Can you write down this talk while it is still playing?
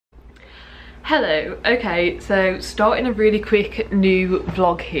Hello. Okay, so starting a really quick new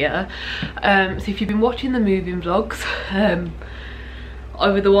vlog here. So if you've been watching the moving vlogs,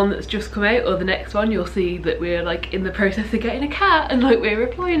 either the one that's just come out or the next one, you'll see that we're like in the process of getting a cat and like we're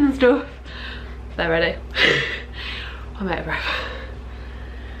replying and stuff. They're ready. I'm out of breath.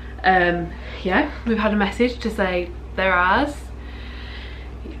 Yeah, we've had a message to say they're ours.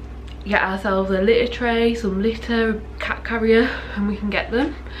 Get ourselves a litter tray, some litter, a cat carrier, and we can get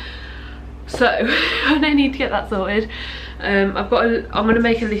them. So I need to get that sorted. I'm gonna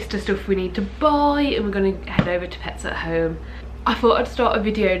make a list of stuff we need to buy, and we're gonna head over to Pets at Home. I thought I'd start a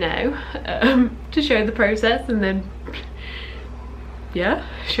video now to show the process, and then yeah,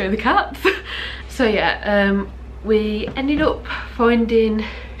 show the cats. So yeah, we ended up finding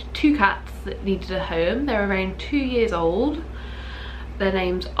 2 cats that needed a home. They're around 2 years old. Their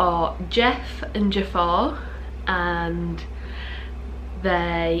names are Geoff and Jafar, and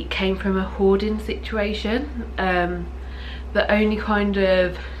they came from a hoarding situation. The only kind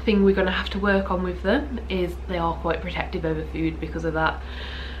of thing we're going to have to work on with them is they are quite protective over food because of that.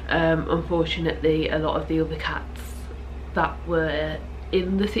 Unfortunately, a lot of the other cats that were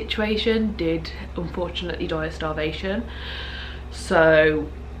in the situation did unfortunately die of starvation, so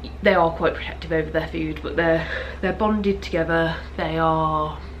they are quite protective over their food, but they're bonded together. They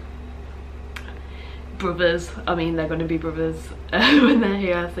are brothers. I mean, they're going to be brothers when they're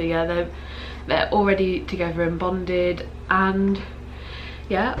here. So yeah, they're already together and bonded, and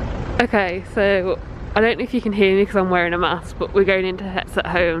yeah. Okay, so I don't know if you can hear me because I'm wearing a mask, but we're going into Pets at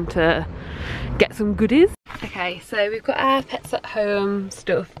Home to get some goodies. Okay, so we've got our Pets at Home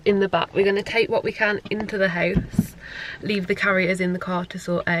stuff in the back. We're going to take what we can into the house, leave the carriers in the car to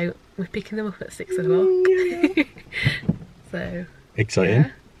sort out. We're picking them up at 6 o'clock. Yeah. So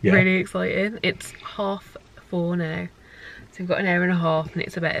exciting. Yeah, really exciting. It's 4:30 now, so we've got an hour and a half, and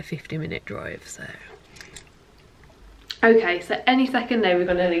it's about a 50-minute drive. So okay, so any second now we're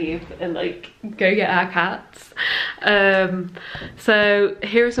gonna leave and like go get our cats. So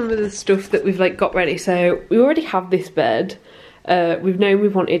here are some of the stuff that we've like got ready. So we already have this bed. We've known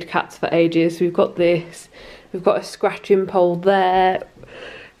we've wanted cats for ages. So we've got this. We've got a scratching pole there.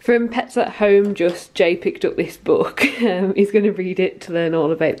 From Pets at Home, just Jay picked up this book. He's going to read it to learn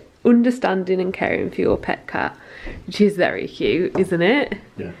all about understanding and caring for your pet cat, which is very cute, isn't it?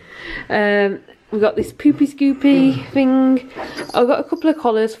 Yeah. We've got this poopy scoopy thing. I've got a couple of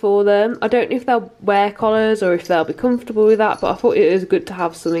collars for them. I don't know if they'll wear collars or if they'll be comfortable with that, but I thought it was good to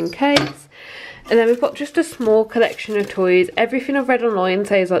have some in case. And then we've got just a small collection of toys. Everything I've read online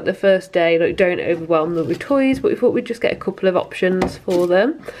says like the first day, like don't overwhelm them with toys, but we thought we'd just get a couple of options for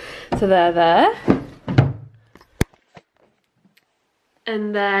them. So they're there.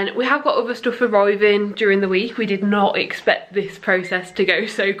 And then we have got other stuff arriving during the week. We did not expect this process to go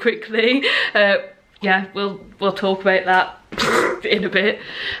so quickly. Yeah, we'll talk about that in a bit.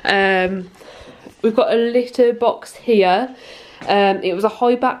 We've got a litter box here. It was a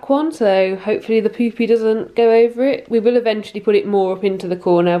high back one, so hopefully the poopy doesn't go over it. We will eventually put it more up into the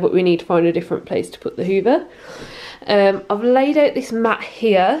corner, but we need to find a different place to put the hoover. I've laid out this mat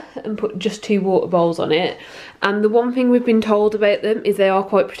here and put just 2 water bowls on it, and the one thing we've been told about them is they are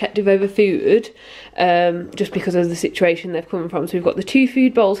quite protective over food, just because of the situation they've come from. So we've got the 2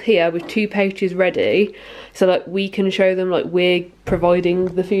 food bowls here with 2 pouches ready, so like we can show them like we're providing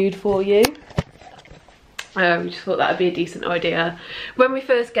the food for you. We just thought that would be a decent idea. When we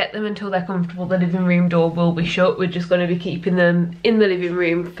first get them, until they're comfortable, the living room door will be shut. We're just going to be keeping them in the living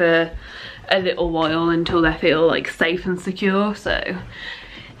room for a little while until they feel like safe and secure. So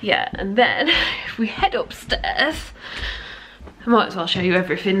yeah, and then if we head upstairs, I might as well show you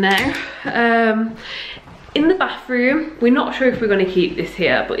everything now. In the bathroom, we're not sure if we're going to keep this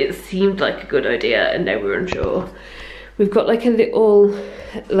here, but it seemed like a good idea, and now we're unsure. We've got like a little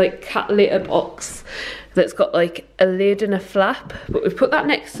like cat litter box that's got like a lid and a flap, but we've put that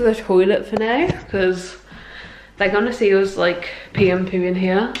next to the toilet for now because they're gonna see us like pee and poo in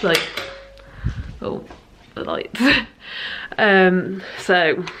here, like, oh, the lights.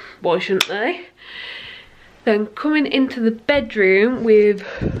 So why shouldn't they? Then coming into the bedroom, we've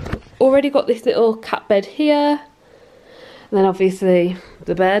already got this little cat bed here, and then obviously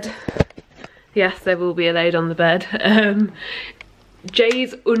the bed. Yes, they will be allowed on the bed.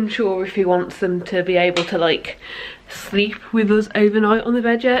 Jay's unsure if he wants them to be able to like sleep with us overnight on the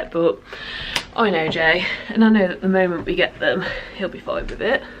bed yet, but I know Jay, and I know that the moment we get them he'll be fine with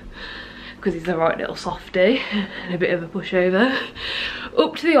it because he's a right little softie and a bit of a pushover.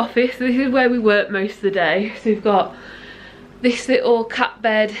 Up to the office, this is where we work most of the day. So we've got this little cat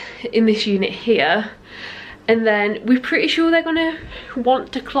bed in this unit here, And then we're pretty sure they're gonna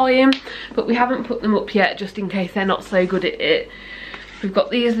want to climb, but we haven't put them up yet just in case they're not so good at it. We've got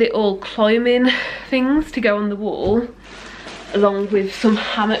these little climbing things to go on the wall, along with some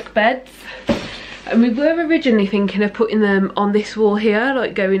hammock beds. And we were originally thinking of putting them on this wall here,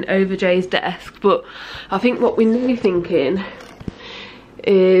 like going over Jay's desk, but I think what we're really thinking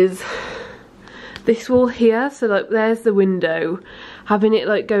is this wall here, so like there's the window, having it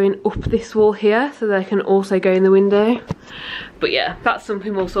like going up this wall here so they can also go in the window. But yeah, that's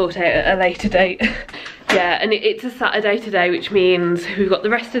something we'll sort out at a later date. Yeah, and it's a Saturday today, which means we've got the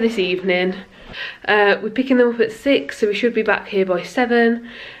rest of this evening. We're picking them up at 6, so we should be back here by 7,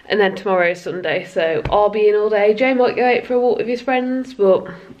 and then tomorrow is Sunday, so I'll be in all day. Jay might go out for a walk with his friends, but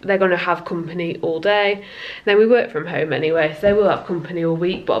they're going to have company all day. And then we work from home anyway, so they will have company all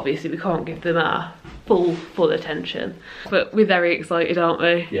week, but obviously we can't give them our full attention. But we're very excited, aren't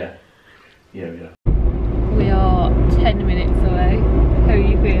we? Yeah. Yeah, we are. We are 10 minutes away. How are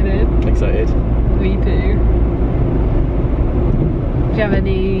you feeling? Excited. Me too. Do you have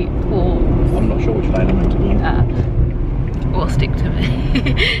any thoughts? I'm not sure which lane I'm meant to be in. Well, stick to me.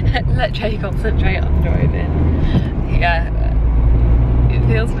 Let Jay concentrate on driving. Yeah, it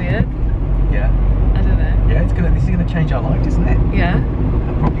feels weird. Yeah. I don't know. Yeah, this is gonna change our lives, isn't it? Yeah.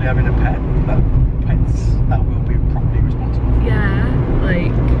 And probably having a pet, that will be properly responsible for. Yeah,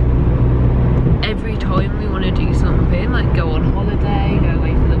 like every time we want to do something, like go on holiday, go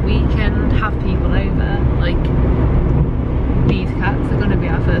away for the weekend, have people over, like these cats are going to be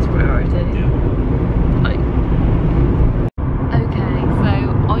our first priority. Yeah. Like, okay, so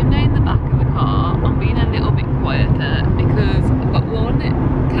I'm now in the back of the car. I'm being a little bit quieter because I've got one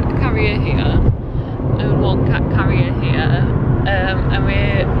cat carrier here and one cat carrier here, and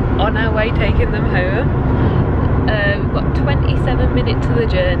we're on our way taking them home. We've got 27 minutes of the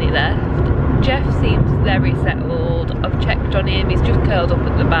journey left. Geoff seems very settled. I've checked on him, he's just curled up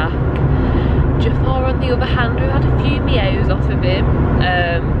at the back. Jafar, on the other hand, we've had a few meows off of him.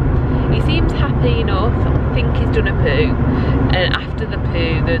 He seems happy enough. I think he's done a poo, and after the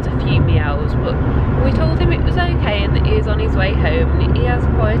poo there's a few meows, but we told him it was okay and that he is on his way home, and he has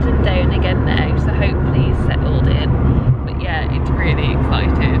quietened down again now, so hopefully he's settled in. But yeah, it's really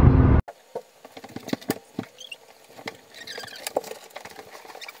exciting.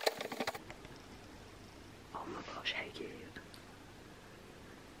 Oh my gosh, how cute.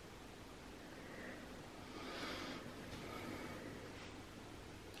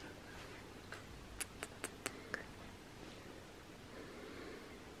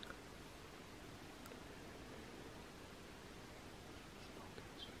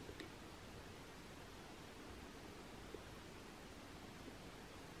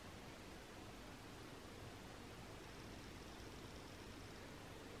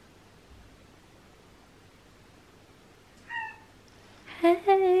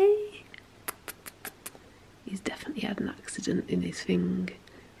 Hey! He's definitely had an accident in his thing.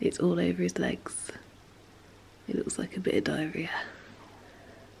 It's all over his legs. It looks like a bit of diarrhea.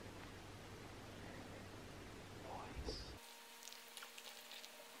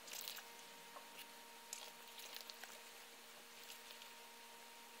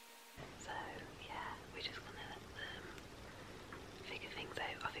 So yeah, we're just gonna let them figure things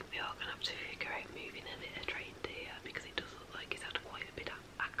out. I think we are gonna have to figure out moving a litter train here because it does look like he's had quite a bit of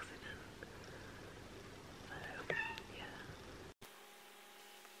accident. So yeah.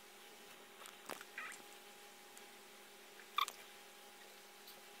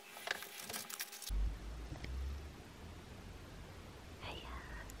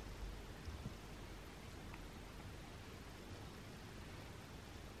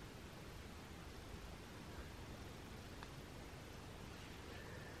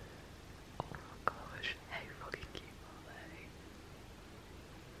 Gosh, how fucking cute are they?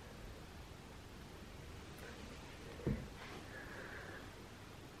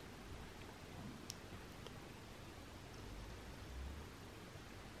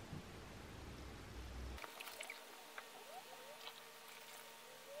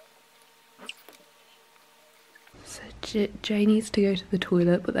 So Jay needs to go to the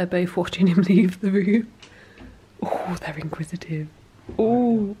toilet, but they're both watching him leave the room. Oh, they're inquisitive.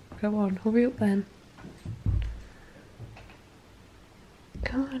 Oh, go on, hurry up then.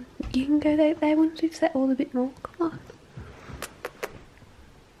 Come on, you can go out there once we've settled a bit more. Come on.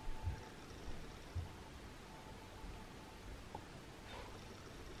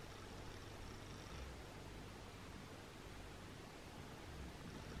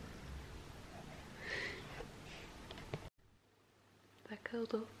 They're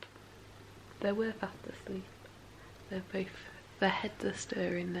curled up. They were fast asleep. They're both, their heads are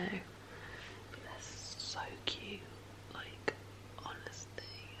stirring now. But they're so cute. Like,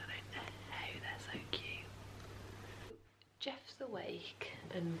 honestly, I don't know how they're so cute. Jeff's awake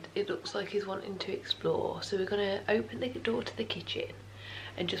and it looks like he's wanting to explore, so we're gonna open the door to the kitchen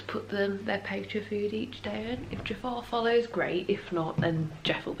and just put them their poacher food each down. If Jafar follows, great. If not, then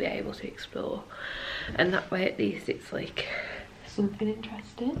Geoff will be able to explore, and that way at least it's like something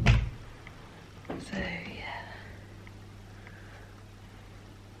interesting. So yeah,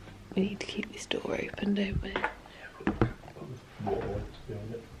 we need to keep this door open, don't we?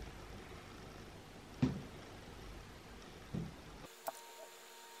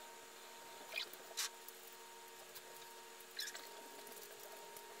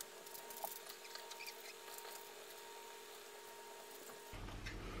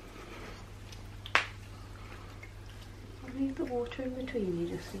 Leave the water in between you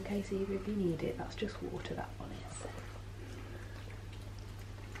just in case either of you need it. That's just water, that one is.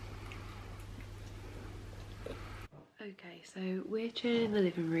 Okay, so we're chilling in the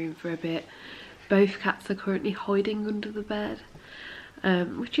living room for a bit. Both cats are currently hiding under the bed,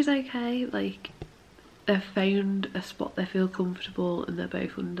 which is okay. Like, they've found a spot they feel comfortable and they're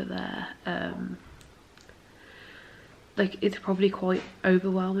both under there. Like, it's probably quite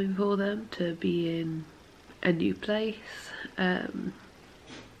overwhelming for them to be in a new place. They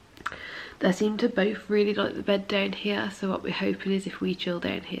seem to both really like the bed down here, so what we're hoping is if we chill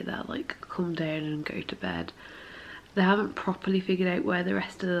down here they'll like come down and go to bed. They haven't properly figured out where the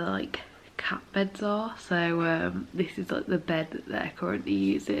rest of the like cat beds are, so this is like the bed that they're currently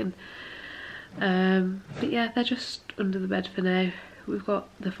using. But yeah, they're just under the bed for now. We've got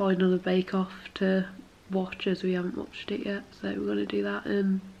the final of Bake Off to watch as we haven't watched it yet, so we're going to do that,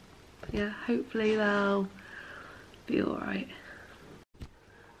 and yeah, hopefully they'll be alright.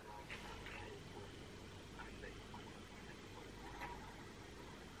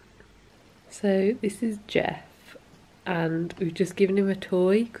 So this is Geoff, and we've just given him a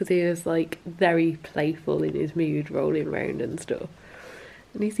toy because he was like very playful in his mood, rolling around and stuff,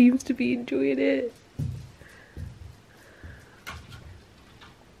 and he seems to be enjoying it.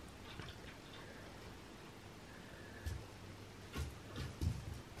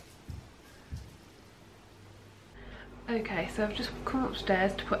 Okay, so I've just come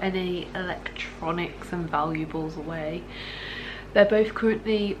upstairs to put any electronics and valuables away. They're both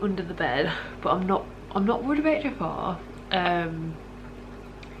currently under the bed, but I'm not worried about Jafar.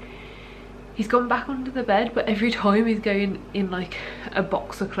 He's gone back under the bed, but every time he's going in like a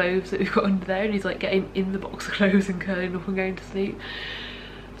box of clothes that we've got under there, and he's like getting in the box of clothes and curling up and going to sleep.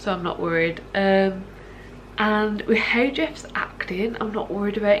 So I'm not worried. And with how Jeff's acting, I'm not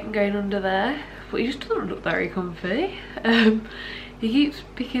worried about him going under there, but he just doesn't look very comfy. He keeps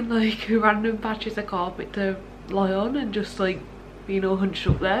picking like random patches of carpet to lie on and just like being all hunched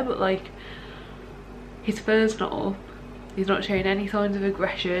up there, but like his fur's not up. He's not showing any signs of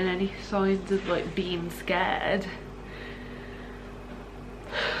aggression, any signs of like being scared.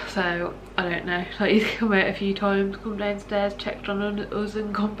 So I don't know, like he's come out a few times, come downstairs, checked on us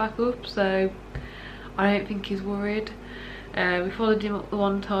and gone back up, so I don't think he's worried. We followed him up the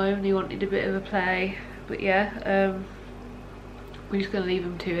one time and he wanted a bit of a play, but yeah, we're just gonna leave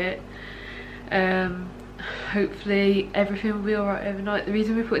him to it. Hopefully everything will be alright overnight. The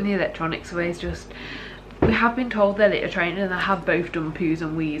reason we're putting the electronics away is just we have been told they're litter trained, and they have both done poos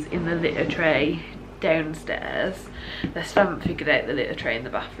and wees in the litter tray downstairs. They still haven't figured out the litter tray in the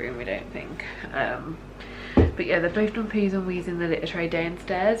bathroom, we don't think. But yeah, they've both done poos and wees in the litter tray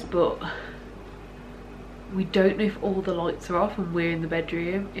downstairs, but we don't know if all the lights are off and we're in the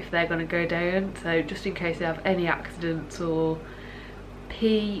bedroom, if they're going to go down. So just in case they have any accidents or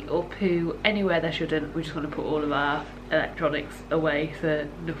pee or poo anywhere they shouldn't, we're just going to put all of our electronics away so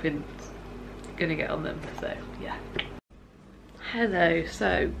nothing's going to get on them. So yeah. Hello,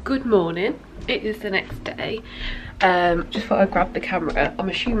 so good morning. It is the next day. Just thought I'd grab the camera. I'm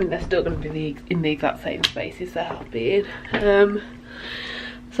assuming they're still going to be in the exact same spaces they have been.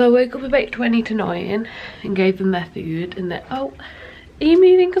 So I woke up about 20 to 9 and gave them their food, and they're, oh, are you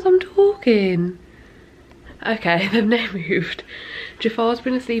moving because I'm talking? Okay, they've now moved. Jafar's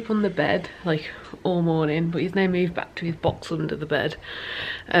been asleep on the bed like all morning, but he's now moved back to his box under the bed.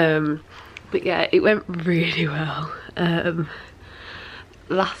 But yeah, it went really well.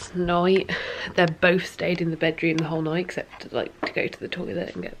 Last night they both stayed in the bedroom the whole night, except like to go to the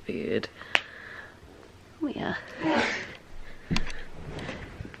toilet and get food. Oh yeah.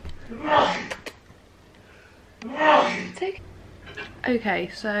 Okay,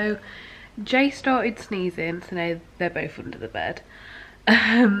 so Jay started sneezing, so now they're both under the bed,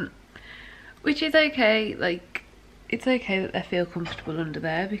 which is okay. Like, it's okay that they feel comfortable under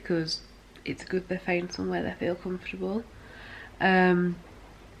there, because it's good they found somewhere they feel comfortable.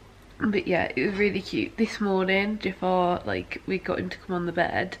 But yeah, it was really cute. This morning, Jafar, like, we got him to come on the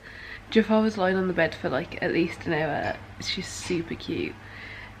bed. Jafar was lying on the bed for like at least an hour. It's just super cute.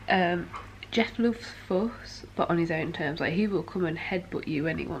 Geoff loves fuss, but on his own terms. Like, he will come and headbutt you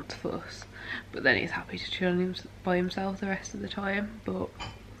when he wants fuss, but then he's happy to chill on him by himself the rest of the time. But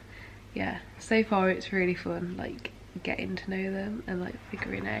yeah, so far it's really fun, like, getting to know them and like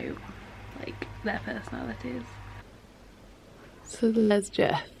figuring out like their personalities. So there's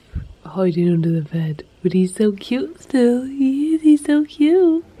Geoff hiding under the bed, but he's so cute still. He's so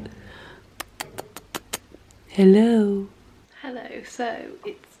cute. Hello. Hello. So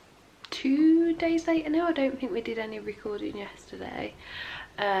it's 2 days later now. I don't think we did any recording yesterday.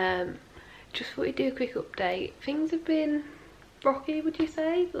 Just thought we'd do a quick update. Things have been rocky, would you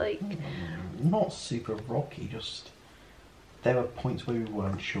say? Like, not super rocky, just there were points where we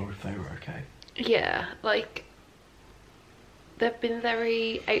weren't sure if they were okay. Yeah, like, they've been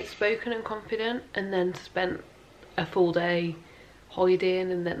very outspoken and confident, and then spent a full day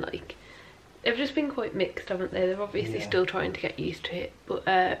hiding, and then like they've just been quite mixed, haven't they? They're obviously still trying to get used to it. But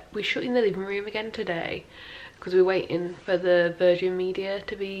we're shutting the living room again today because we're waiting for the Virgin media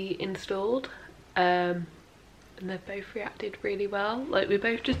to be installed. And they've both reacted really well. Like, we're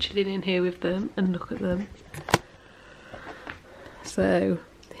both just chilling in here with them, and look at them. So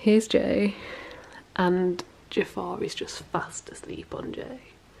here's Jay, and Jafar is just fast asleep on Jay.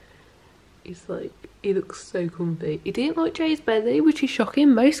 He's like, he looks so comfy. He didn't like Jay's belly, which is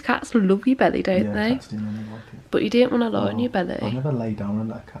shocking. Most cats love your belly, don't they? Cats didn't really like it. But you didn't want to lie on your belly. I never lay down and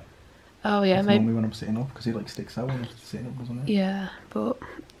let a cat. Oh yeah, that's maybe normally when I'm sitting up, because he like sticks out when I'm sitting up, doesn't it? Yeah, but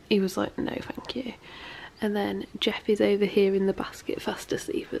he was like, no thank you. And then Geoff is over here in the basket, fast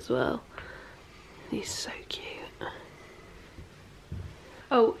asleep as well. He's so cute.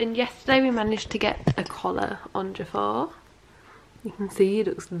 Oh, and yesterday we managed to get a collar on Jafar. You can see he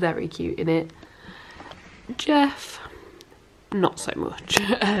looks very cute in it. Geoff, not so much.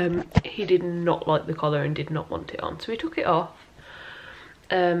 He did not like the collar and did not want it on, so we took it off.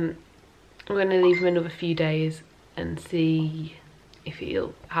 I'm going to leave him another few days and see if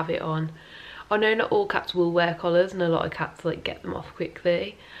he'll have it on. I know not all cats will wear collars, and a lot of cats like get them off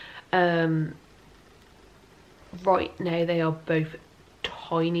quickly. Right now they are both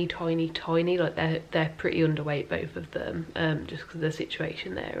tiny, like they're pretty underweight, both of them, just because of the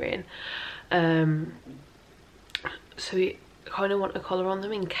situation they're in. So we kind of want a collar on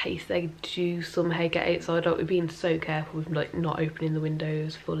them in case they do somehow get outside. Like, we're being so careful with like not opening the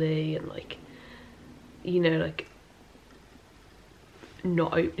windows fully, and like, you know, like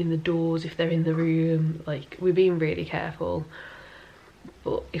not opening the doors if they're in the room. Like, we're being really careful.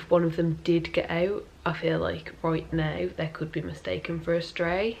 But if one of them did get out, I feel like right now they could be mistaken for a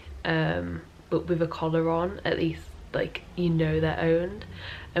stray. But with a collar on, at least, like, you know they're owned.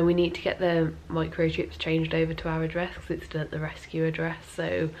 And we need to get their microchips changed over to our address because it's still at the rescue address.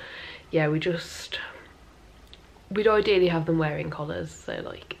 So yeah, we'd ideally have them wearing collars, so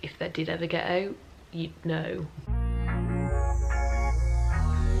like if they did ever get out, you'd know.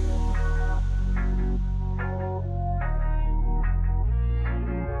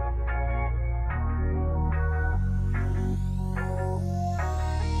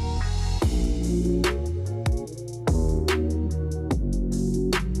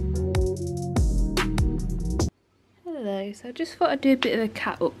 So I just thought I'd do a bit of a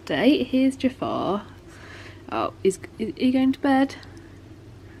cat update. Here's Jafar. Oh, is he going to bed?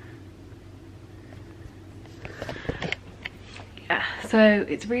 Yeah, so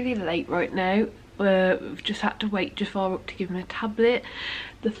it's really late right now. We've just had to wake Jafar up to give him a tablet.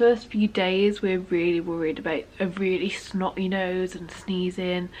 The first few days we're really worried about a really snotty nose and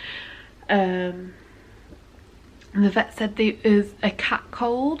sneezing. And the vet said there was a cat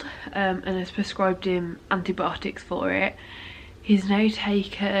cold, and has prescribed him antibiotics for it. He's now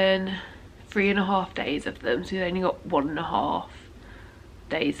taken 3.5 days of them, so he's only got 1.5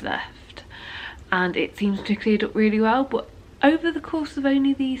 days left, and it seems to have cleared up really well. But over the course of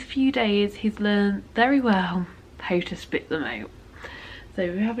only these few days, he's learned very well how to spit them out. So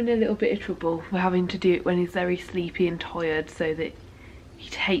we're having a little bit of trouble. We're having to do it when he's very sleepy and tired so that he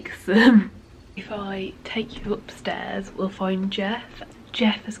takes them. If I take you upstairs, we'll find Geoff.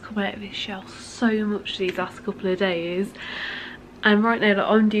 Geoff has come out of his shell so much these last couple of days, and right now, like,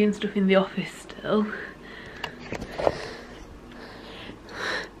 I'm doing stuff in the office still,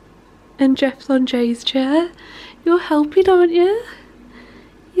 and Geoff's on Jay's chair. You're helping, aren't you?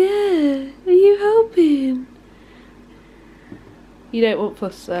 Yeah, are you helping? You don't want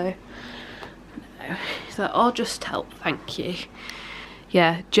fuss though? No, he's like, I'll just help, thank you.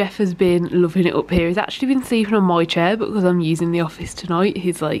 yeah, Geoff has been loving it up here. He's actually been sleeping on my chair, but because I'm using the office tonight,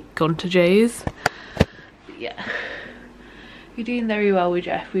 he's like gone to Jay's. Yeah, we're doing very well with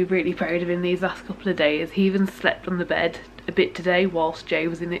Geoff. We're really proud of him these last couple of days. He even slept on the bed a bit today whilst Jay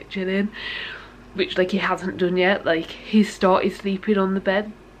was in it chilling, which like he hasn't done yet. Like he started sleeping on the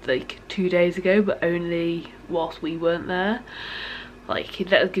bed like 2 days ago, but only whilst we weren't there. Like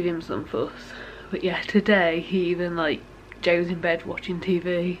he'd let us give him some fuss. But yeah, today he even like, Jay was in bed watching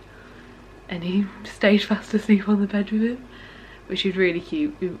TV and he stayed fast asleep on the bed with him, which is really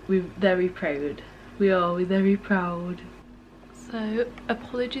cute. We're very proud. We're very proud. So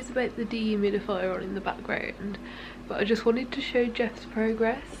apologies about the dehumidifier on in the background, but I just wanted to show Geoff's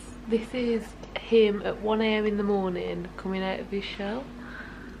progress. This is him at 1 AM in the morning coming out of his shell.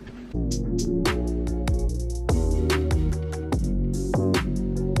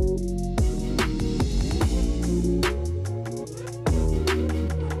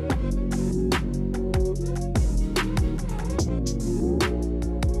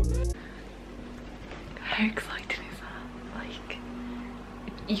 How exciting is that? Like,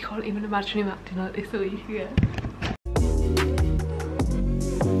 you can't even imagine him acting like this a week ago.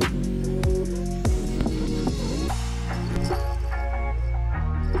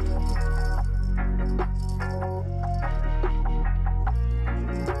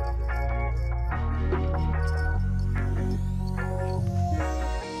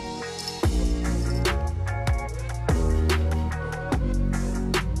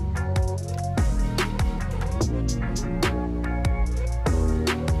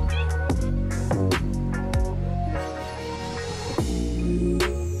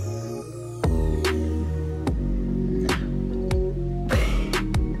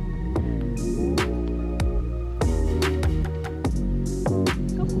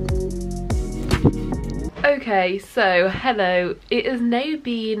 Okay, so hello. It has now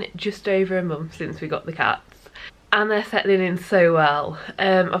been just over a month since we got the cats and they're settling in so well.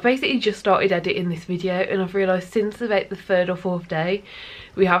 I've basically just started editing this video and I've realised since about the 3rd or 4th day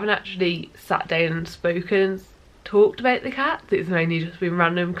we haven't actually sat down and spoken and talked about the cats. It's mainly just been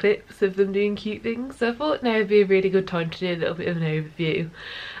random clips of them doing cute things, so I thought now would be a really good time to do a little bit of an overview.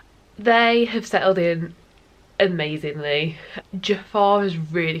 They have settled in amazingly. Jafar has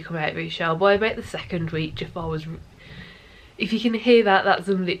really come out of his shell. By about the 2nd week, Jafar was, if you can hear that, that's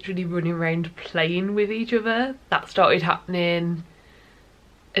them literally running around playing with each other. That started happening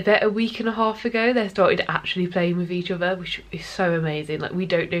about a week and a half ago. They started actually playing with each other, which is so amazing. Like, we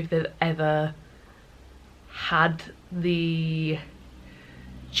don't know if they've ever had the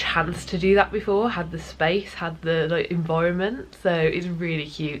chance to do that before, had the space, had the like environment, so it's really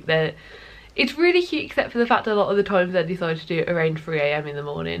cute. It's really cute except for the fact a lot of the times they decide to do it around 3 AM in the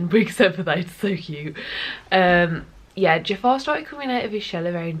morning, but except for that it's so cute. Yeah, Jafar started coming out of his shell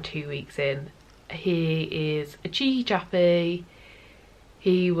around 2 weeks in. He is a cheeky chappy.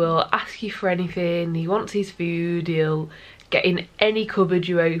 He will ask you for anything, he wants his food, he'll get in any cupboard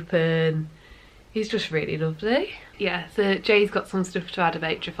you open. He's just really lovely. Yeah, so Jay's got some stuff to add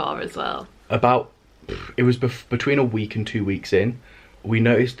about Jafar as well. It was between a week and 2 weeks in, we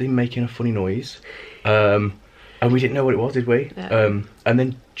noticed him making a funny noise, and we didn't know what it was, did we? No. And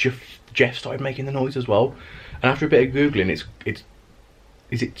then Geoff started making the noise as well, and after a bit of googling,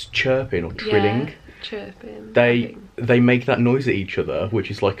 it's chirping or trilling. Yeah, chirping. They make that noise at each other, which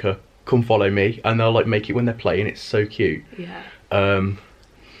is like a "come follow me," and they'll like make it when they're playing. It's so cute. Yeah.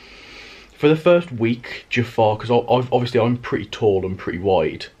 For the first week, Jafar, because obviously I'm pretty tall and pretty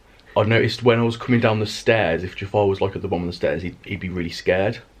wide, I noticed when I was coming down the stairs, if Jafar was like at the bottom of the stairs, he'd be really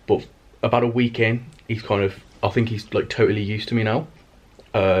scared. But about a week in, he's kind of, I think he's like totally used to me now.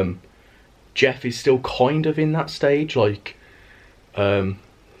 Geoff is still kind of in that stage, like,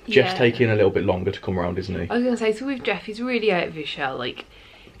 Geoff's taking a little bit longer to come around, isn't he? I was going to say, so with Geoff, he's really out of his shell. Like,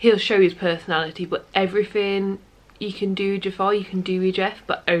 he'll show his personality, but everything you can do with Jafar, you can do with Geoff,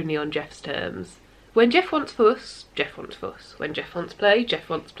 but only on Geoff's terms. When Geoff wants fuss, Geoff wants fuss. When Geoff wants play, Geoff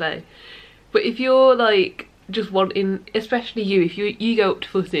wants play. But if you're like just wanting, especially you, if you go up to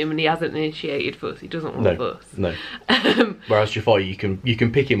fuss him and he hasn't initiated fuss, he doesn't want fuss. No. Whereas Jafar, you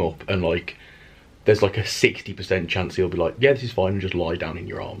can pick him up and like there's like a 60% chance he'll be like, yeah, this is fine, and just lie down in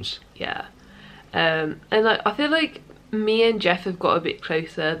your arms. Yeah. And like I feel like me and Geoff have got a bit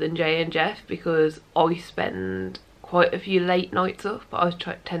closer than Jay and Geoff because I spend quite a few late nights up, but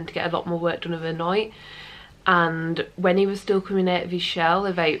I tend to get a lot more work done overnight. And when he was still coming out of his shell,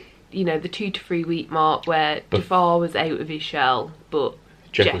 about, you know, the 2 to 3 week mark where Jafar was out of his shell but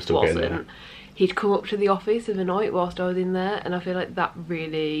Geoff wasn't, he'd come up to the office overnight whilst I was in there, and I feel like that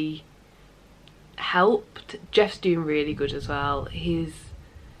really helped. Jeff's doing really good as well.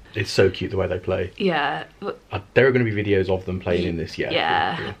 It's so cute the way they play. Yeah. There are going to be videos of them playing in this, yeah.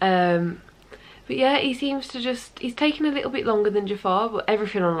 Yeah. But yeah, he seems to he's taken a little bit longer than Jafar, but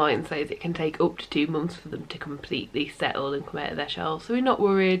everything online says it can take up to 2 months for them to completely settle and come out of their shell, so we're not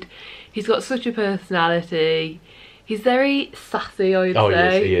worried. He's got such a personality. He's very sassy, I'd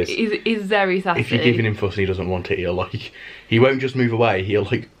say. He is. He's very sassy. If you're giving him fuss and he doesn't want it, he won't just move away. He'll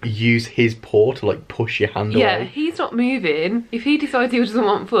use his paw to push your hand away. Yeah, he's not moving. If he decides he doesn't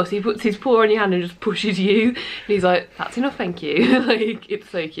want fuss, he puts his paw on your hand and just pushes you. And he's like, that's enough, thank you. It's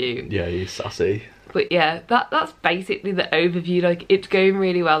so cute. Yeah, he's sassy. But yeah, that's basically the overview. It's going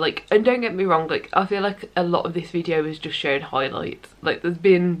really well. And don't get me wrong, I feel like a lot of this video is just showing highlights.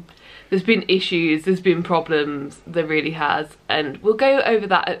 There's been issues, there's been problems, there really has, and we'll go over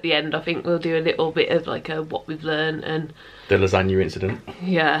that at the end. I think we'll do a little bit of a what we've learned and the lasagna incident.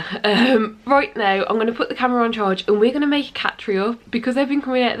 Yeah. Right now I'm going to put the camera on charge and we're going to make a cat tree up, because they've been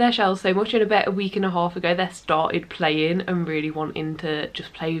coming out of their shells so much. And about a week and a half ago they started playing and really wanting to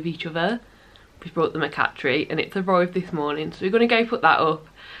just play with each other. We brought them a cat tree and it's arrived this morning, so we're going to go put that up.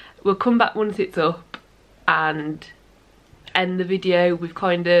 We'll come back once it's up and end the video with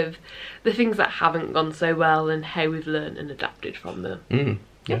the things that haven't gone so well and how we've learned and adapted from them.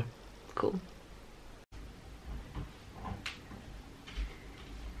 Yeah. Cool.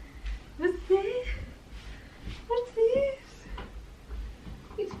 What's this? What's this?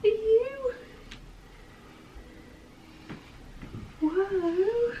 It's for you.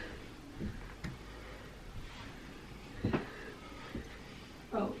 Whoa.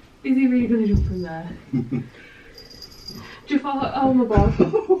 Oh, is he really going to jump from there? Jafar, oh my god.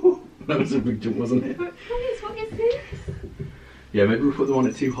 That was a big jump, wasn't it? What is this? Yeah, maybe we put the one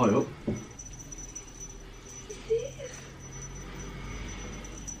it too high up. What's this?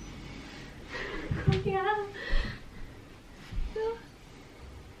 Come here.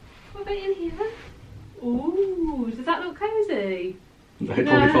 What about in here? Ooh, does that look cosy? It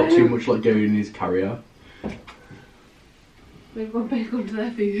probably felt too much like going in his carrier. Maybe one back onto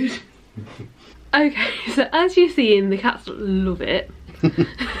their food. Okay, so as you've seen, the cats love it.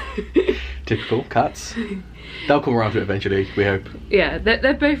 Typical cats. They'll come around to it eventually, we hope. Yeah,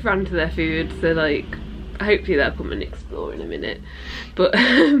 they're both ran to their food, so hopefully they'll come and explore in a minute. But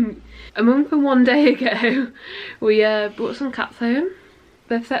a month and 1 day ago, we brought some cats home.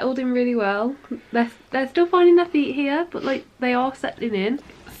 They've settled in really well. They're still finding their feet here, but they are settling in.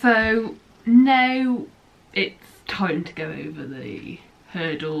 So now it's time to go over the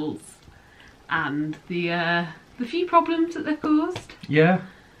hurdles and the few problems that they've caused. Yeah.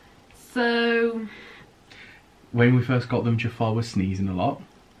 So when we first got them, Jafar was sneezing a lot.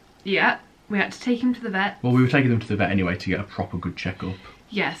 Yeah, we had to take him to the vet. Well, we were taking them to the vet anyway to get a proper good checkup.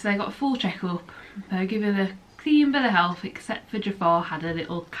 Yeah, so they got a full checkup. They were given a clean bill of health, except for Jafar had a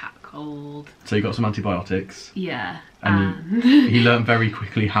little cat cold. So he got some antibiotics. Yeah. And he learnt very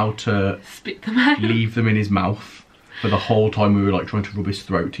quickly how to spit them out. Leave them in his mouth for the whole time we were trying to rub his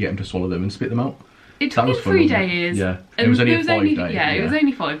throat to get him to swallow them and spit them out. It took him 3 days. Yeah, it was only 5 days. Yeah, it was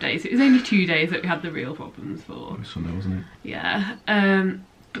only 5 days. It was only 2 days that we had the real problems for. It was Sunday, wasn't it? Yeah.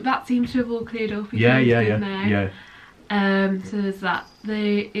 But that seems to have all cleared up. Yeah. So there's that.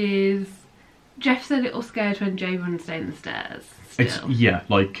 There is Jeff's a little scared when Jay runs down the stairs.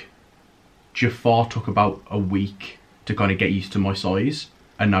 Jafar took about a week to kind of get used to my size,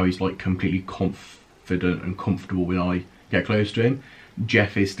 and now he's completely confident and comfortable when I get close to him.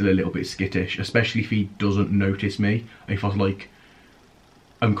 Geoff is still a little bit skittish, especially if he doesn't notice me. If I was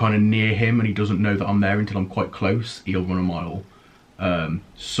I'm kind of near him and he doesn't know that I'm there until I'm quite close, he'll run a mile.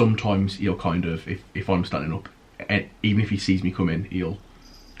 Sometimes he'll if I'm standing up, even if he sees me coming, he'll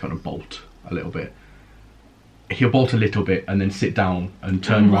kind of bolt a little bit. He'll bolt a little bit and then sit down and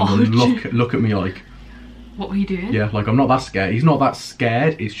turn around and look at me what were you doing? Yeah, I'm not that scared. He's not that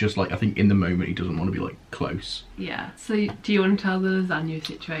scared. It's just I think in the moment he doesn't want to be close. Yeah. So do you want to tell the lasagna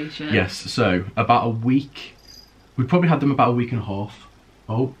situation? Yes. So about a week, we probably had them about a week and a half.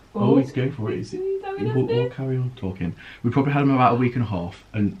 Oh, he's going for it. We'll carry on talking. We probably had them about a week and a half,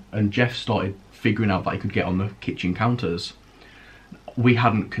 and Geoff started figuring out that he could get on the kitchen counters. We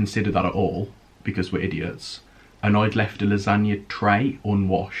hadn't considered that at all because we're idiots. And I'd left a lasagna tray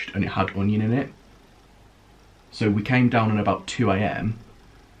unwashed and it had onion in it. So we came down at about 2 AM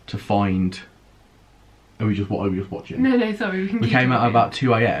to find... Are we just watching? No, sorry. We came out at about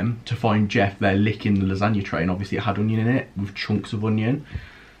 2 AM to find Geoff there licking the lasagna tray, and obviously it had onion in it with chunks of onion.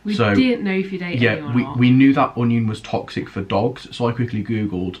 We didn't know if you'd ate any or not. We knew that onion was toxic for dogs, so I quickly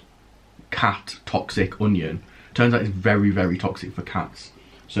googled cat toxic onion. Turns out it's very, very toxic for cats.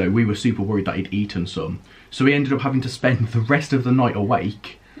 So we were super worried that he'd eaten some. So we ended up having to spend the rest of the night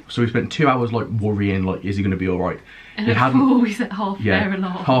awake. So we spent 2 hours like worrying, like, is he going to be all right? And before we set half an hour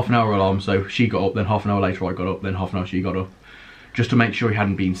alarm. Half an hour alarm. So she got up, then half an hour later I got up, then half an hour she got up, just to make sure he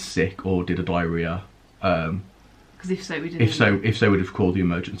hadn't been sick or did a diarrhea. Because if so, we didn't. If so, we'd have called the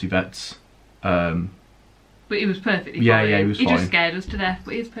emergency vets. But he was perfectly fine. Yeah, he was fine. He just scared us to death,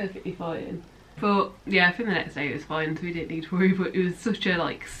 but he was perfectly fine. But yeah, I think the next day it was fine, so we didn't need to worry. But it was such a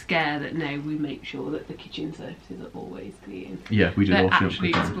like scare that now we make sure that the kitchen surfaces are always clean. Yeah, we do. They're actually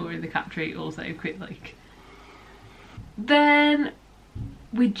exploring the cat treat also quite like. Then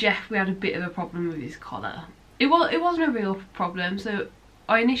with Geoff, we had a bit of a problem with his collar. It wasn't a real problem. So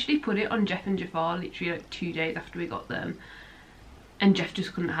I initially put it on Geoff and Jafar literally like 2 days after we got them. And Geoff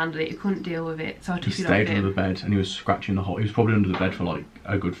just couldn't handle it, he couldn't deal with it, so I took it off him. He stayed under the bed and he was scratching the hole. He was probably under the bed for like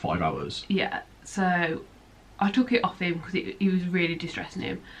a good 5 hours. Yeah, so I took it off him because he was really distressing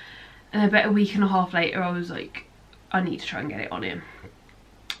him. And about a week and a half later I was like, I need to try and get it on him.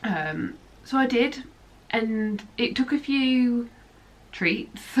 So I did, and it took a few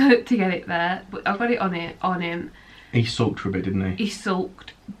treats to get it there, but I got it on him. He sulked for a bit, didn't he? He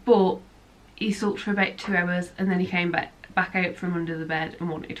sulked, but he sulked for about 2 hours and then he came back out from under the bed and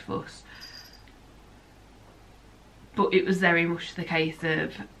wanted to fuss. But it was very much the case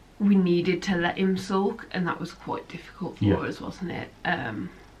of we needed to let him sulk, and that was quite difficult for us, wasn't it?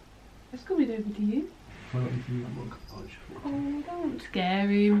 Let's go over to you. Oh, don't scare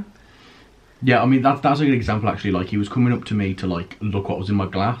him. Yeah, I mean that's a good example actually. Like he was coming up to me to like look what was in my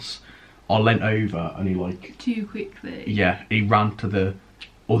glass. I leant over and he like too quickly. Yeah, he ran to the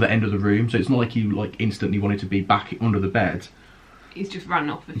other end of the room, so it's not like he like instantly wanted to be back under the bed. He's just ran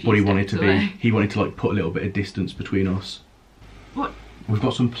off a few but he wanted to away. he wanted to like put a little bit of distance between us. What? We've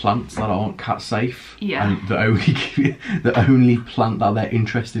got some plants that aren't cat safe. Yeah. And the only plant that they're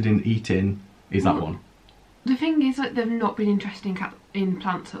interested in eating is that one. The thing is, like, they've not been interested in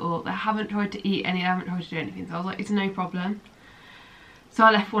plants at all. They haven't tried to eat any, they haven't tried to do anything. So I was like, it's no problem. So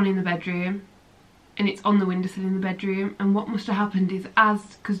I left one in the bedroom, and it's on the windowsill in the bedroom. And what must have happened is,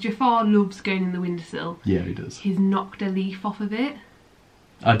 because Jafar loves going in the windowsill. Yeah, he does. He's knocked a leaf off of it.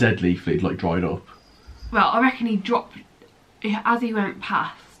 A dead leaf, it like dried up. Well, I reckon he dropped, as he went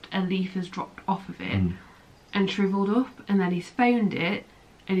past, a leaf has dropped off of it and shriveled up, and then he's found it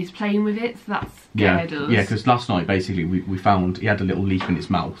and he's playing with it, so that's scared us. Yeah, because last night basically we found he had a little leaf in its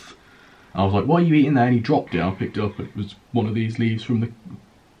mouth. I was like, what are you eating there? And he dropped it. I picked it up, and it was one of these leaves from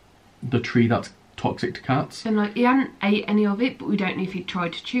the tree that's toxic to cats. And like, he hadn't ate any of it, but we don't know if he'd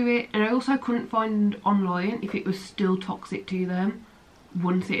tried to chew it. And I also couldn't find online if it was still toxic to them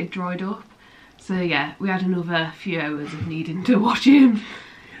once it had dried up. So yeah, we had another few hours of needing to watch him.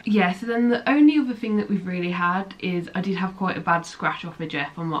 Yeah, so then the only other thing that we've really had is I did have quite a bad scratch off of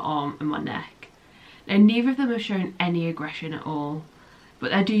Geoff on my arm and my neck. Now neither of them have shown any aggression at all, but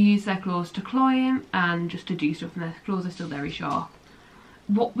they do use their claws to claw him and just to do stuff, and their claws are still very sharp.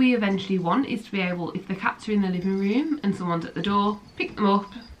 What we eventually want is to be able, if the cats are in the living room and someone's at the door, pick them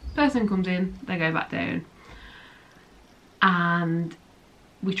up, person comes in, they go back down. And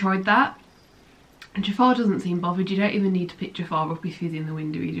we tried that. And Jafar doesn't seem bothered. You don't even need to pick Jafar up if he's in the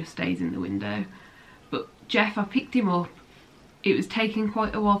window, he just stays in the window. But Geoff, I picked him up. It was taking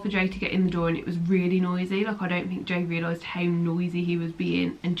quite a while for Joe to get in the door, and it was really noisy. Like, I don't think Joe realised how noisy he was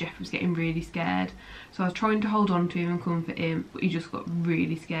being, and Geoff was getting really scared. So I was trying to hold on to him and comfort him, but he just got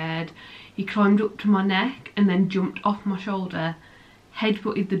really scared. He climbed up to my neck and then jumped off my shoulder,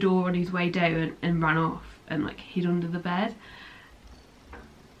 headbutted the door on his way down and ran off and like hid under the bed.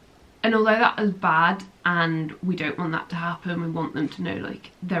 And although that was bad, and we don't want that to happen, we want them to know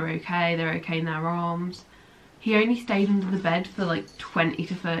like they're okay in their arms, he only stayed under the bed for like 20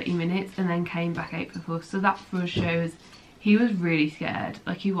 to 30 minutes and then came back out for fuss. So that for us shows he was really scared.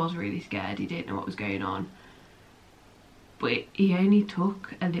 Like, he was really scared, he didn't know what was going on. But he only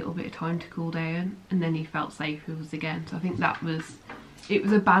took a little bit of time to cool down, and then he felt safe with us again. So I think that was, it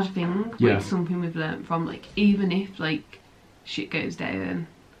was a bad thing, but it's something we've learnt from. Like, even if like shit goes down,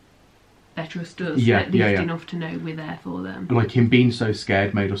 they trust us at least enough to know we're there for them. And like, him being so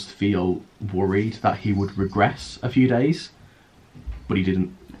scared made us feel worried that he would regress a few days, but he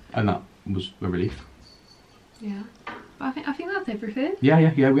didn't, and that was a relief. Yeah, but I think that's everything. Yeah.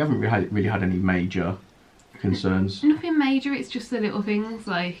 We haven't really had any major concerns. Nothing major. It's just the little things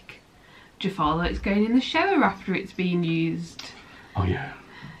like Jafar likes going in the shower after it's being used. Oh yeah.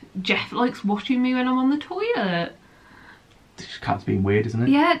 Geoff likes watching me when I'm on the toilet. Cat's being weird, isn't it?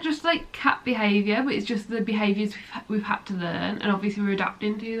 Yeah, just like cat behaviour, but it's just the behaviours we've had to learn, and obviously we're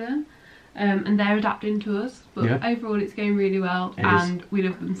adapting to them. and they're adapting to us, but overall it's going really well, and we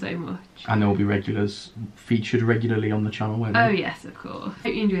love them so much. And there will be regulars featured regularly on the channel, won't they? Oh yes, of course.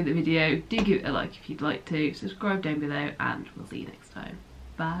 Hope you enjoyed the video. Do give it a like if you'd like to, subscribe down below, and we'll see you next time.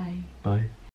 Bye. Bye.